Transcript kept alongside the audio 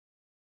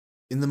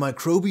In the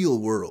microbial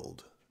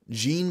world,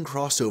 gene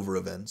crossover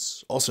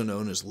events, also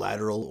known as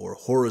lateral or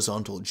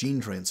horizontal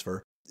gene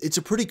transfer, it's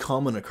a pretty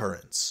common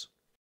occurrence.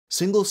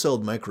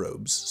 Single-celled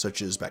microbes,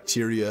 such as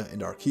bacteria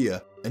and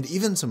archaea, and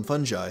even some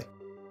fungi,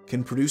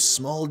 can produce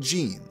small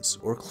genes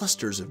or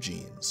clusters of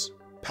genes,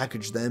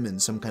 package them in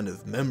some kind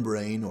of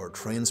membrane or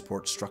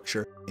transport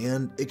structure,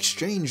 and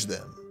exchange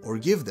them or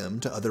give them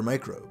to other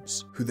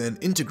microbes, who then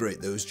integrate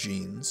those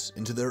genes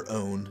into their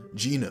own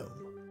genome.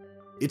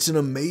 It's an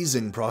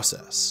amazing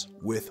process,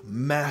 with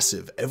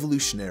massive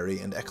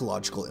evolutionary and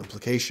ecological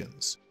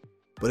implications,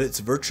 but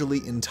it's virtually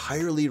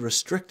entirely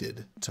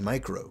restricted to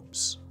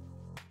microbes.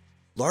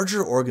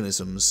 Larger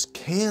organisms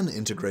can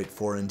integrate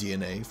foreign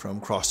DNA from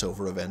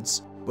crossover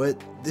events,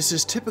 but this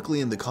is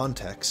typically in the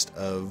context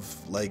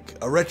of, like,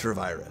 a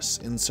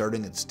retrovirus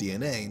inserting its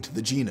DNA into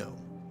the genome.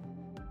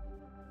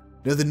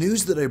 Now, the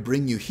news that I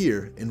bring you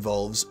here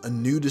involves a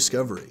new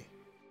discovery.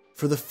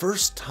 For the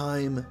first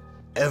time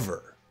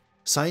ever,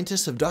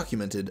 scientists have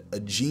documented a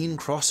gene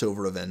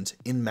crossover event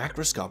in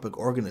macroscopic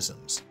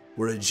organisms,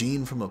 where a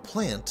gene from a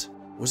plant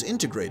was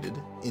integrated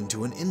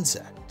into an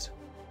insect.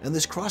 And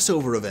this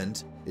crossover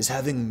event is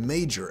having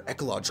major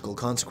ecological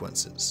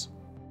consequences.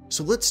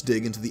 So let's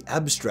dig into the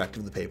abstract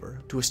of the paper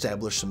to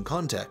establish some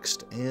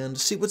context and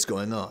see what's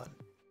going on.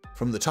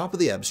 From the top of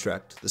the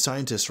abstract, the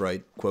scientists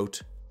write,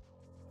 quote,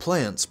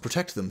 "Plants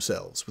protect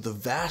themselves with a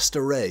vast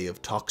array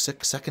of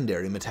toxic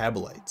secondary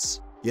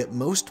metabolites. Yet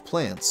most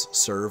plants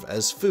serve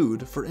as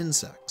food for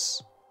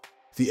insects.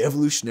 The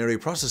evolutionary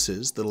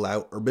processes that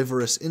allow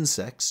herbivorous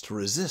insects to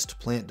resist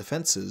plant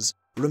defenses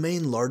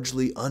remain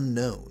largely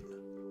unknown.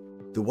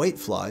 The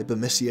whitefly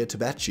Bemisia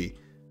tabaci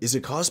is a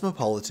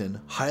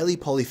cosmopolitan, highly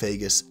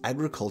polyphagous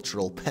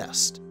agricultural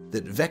pest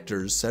that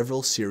vectors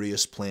several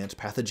serious plant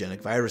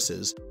pathogenic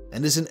viruses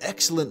and is an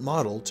excellent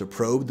model to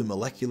probe the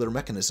molecular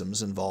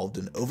mechanisms involved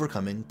in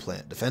overcoming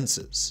plant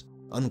defenses."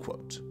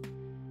 Unquote.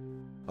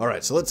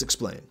 Alright, so let's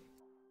explain.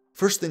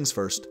 First things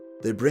first,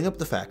 they bring up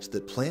the fact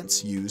that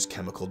plants use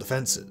chemical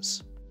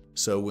defenses.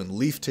 So when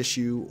leaf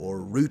tissue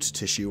or root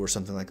tissue or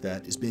something like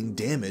that is being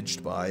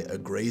damaged by a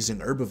grazing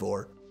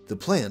herbivore, the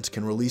plant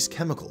can release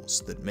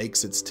chemicals that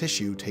makes its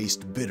tissue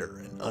taste bitter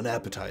and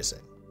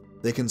unappetizing.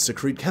 They can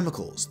secrete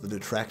chemicals that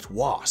attract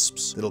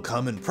wasps that'll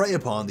come and prey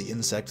upon the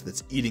insect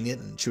that's eating it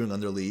and chewing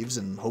on their leaves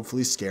and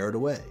hopefully scare it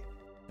away.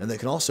 And they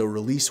can also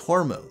release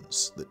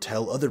hormones that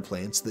tell other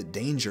plants that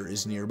danger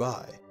is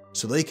nearby,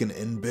 so they can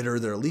embitter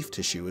their leaf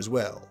tissue as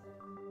well.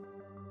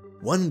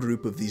 One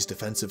group of these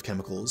defensive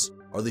chemicals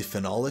are the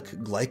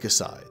phenolic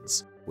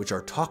glycosides, which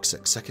are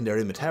toxic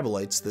secondary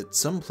metabolites that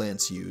some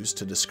plants use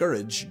to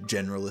discourage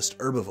generalist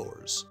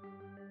herbivores.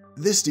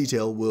 This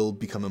detail will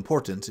become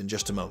important in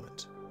just a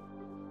moment.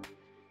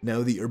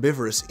 Now, the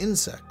herbivorous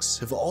insects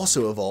have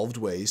also evolved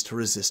ways to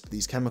resist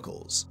these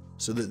chemicals,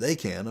 so that they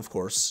can, of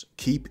course,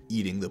 keep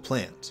eating the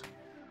plant.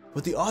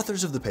 But the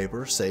authors of the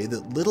paper say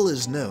that little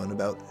is known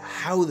about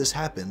how this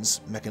happens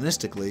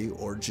mechanistically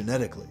or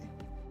genetically.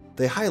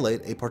 They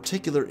highlight a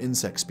particular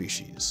insect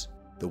species,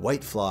 the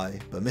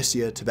whitefly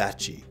Bemisia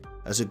tabaci,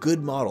 as a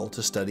good model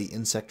to study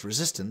insect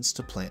resistance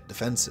to plant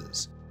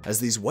defenses, as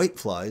these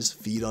whiteflies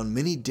feed on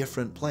many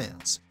different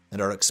plants and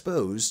are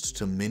exposed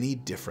to many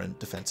different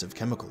defensive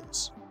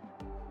chemicals.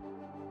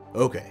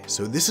 Okay,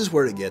 so this is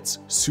where it gets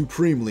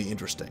supremely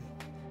interesting.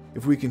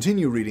 If we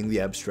continue reading the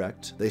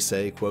abstract, they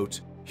say,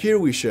 quote, "Here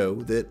we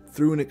show that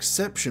through an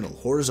exceptional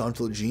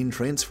horizontal gene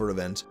transfer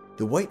event,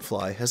 the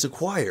whitefly has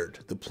acquired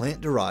the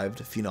plant-derived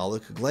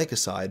phenolic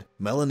glycoside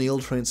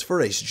melanyl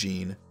transferase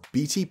gene,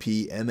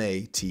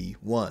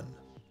 BTP-MAT1.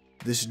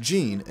 This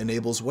gene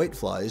enables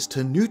whiteflies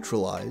to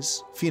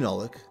neutralize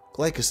phenolic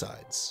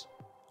glycosides."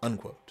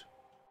 Unquote.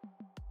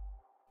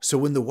 So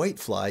when the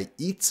whitefly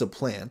eats a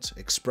plant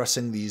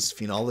expressing these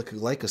phenolic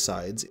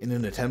glycosides in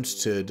an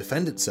attempt to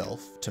defend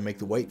itself, to make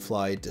the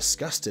whitefly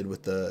disgusted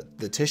with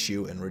the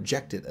tissue and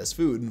reject it as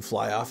food and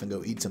fly off and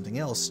go eat something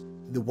else,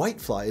 the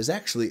whitefly is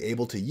actually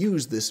able to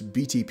use this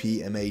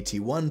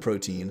BTP-MAT1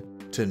 protein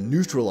to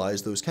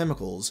neutralize those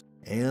chemicals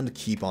and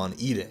keep on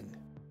eating.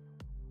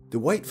 The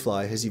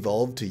whitefly has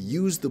evolved to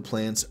use the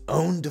plant's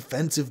own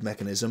defensive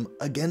mechanism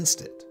against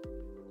it.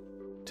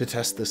 To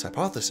test this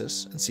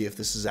hypothesis and see if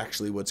this is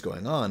actually what's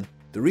going on,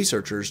 the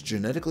researchers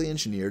genetically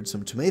engineered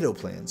some tomato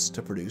plants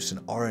to produce an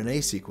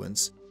RNA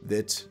sequence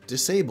that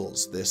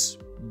disables this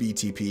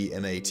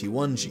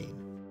BTP-MAT1 gene.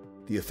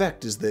 The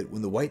effect is that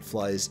when the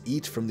whiteflies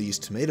eat from these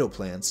tomato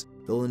plants,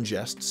 they'll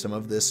ingest some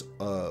of this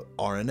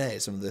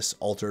RNA, some of this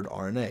altered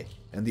RNA,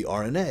 and the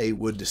RNA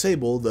would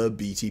disable the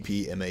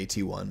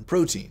BTP-MAT1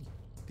 protein.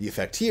 The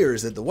effect here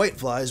is that the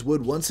whiteflies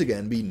would once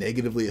again be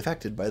negatively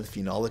affected by the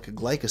phenolic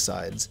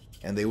glycosides,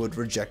 and they would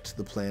reject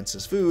the plants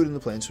as food, and the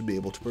plants would be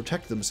able to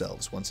protect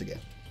themselves once again.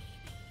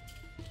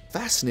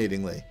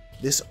 Fascinatingly,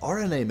 this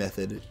RNA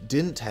method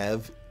didn't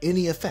have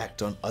any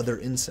effect on other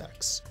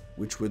insects,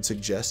 which would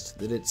suggest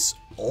that it's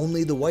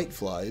only the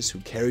whiteflies who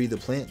carry the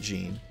plant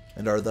gene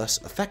and are thus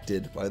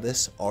affected by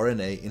this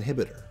RNA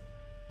inhibitor.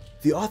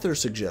 The authors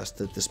suggest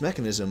that this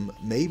mechanism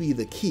may be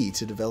the key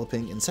to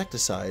developing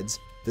insecticides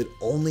that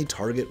only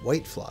target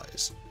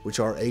whiteflies, which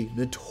are a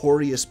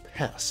notorious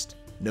pest,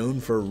 known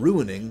for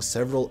ruining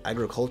several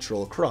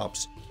agricultural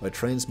crops by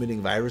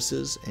transmitting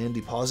viruses and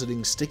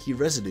depositing sticky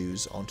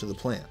residues onto the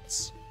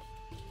plants.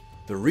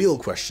 The real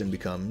question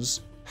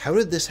becomes, how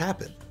did this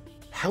happen?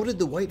 How did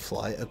the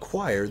whitefly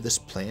acquire this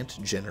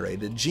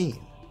plant-generated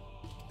gene?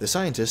 The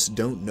scientists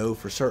don't know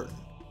for certain,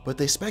 but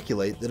they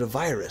speculate that a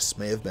virus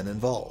may have been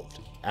involved,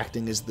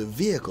 acting as the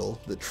vehicle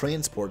that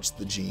transports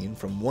the gene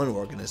from one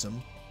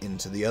organism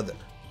into the other.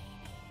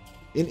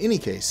 In any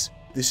case,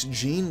 this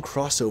gene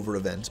crossover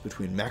event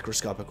between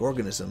macroscopic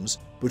organisms,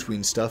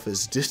 between stuff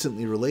as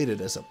distantly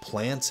related as a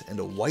plant and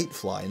a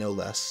whitefly no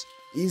less,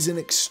 is an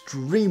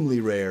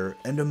extremely rare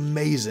and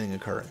amazing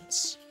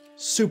occurrence.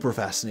 Super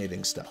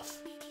fascinating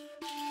stuff.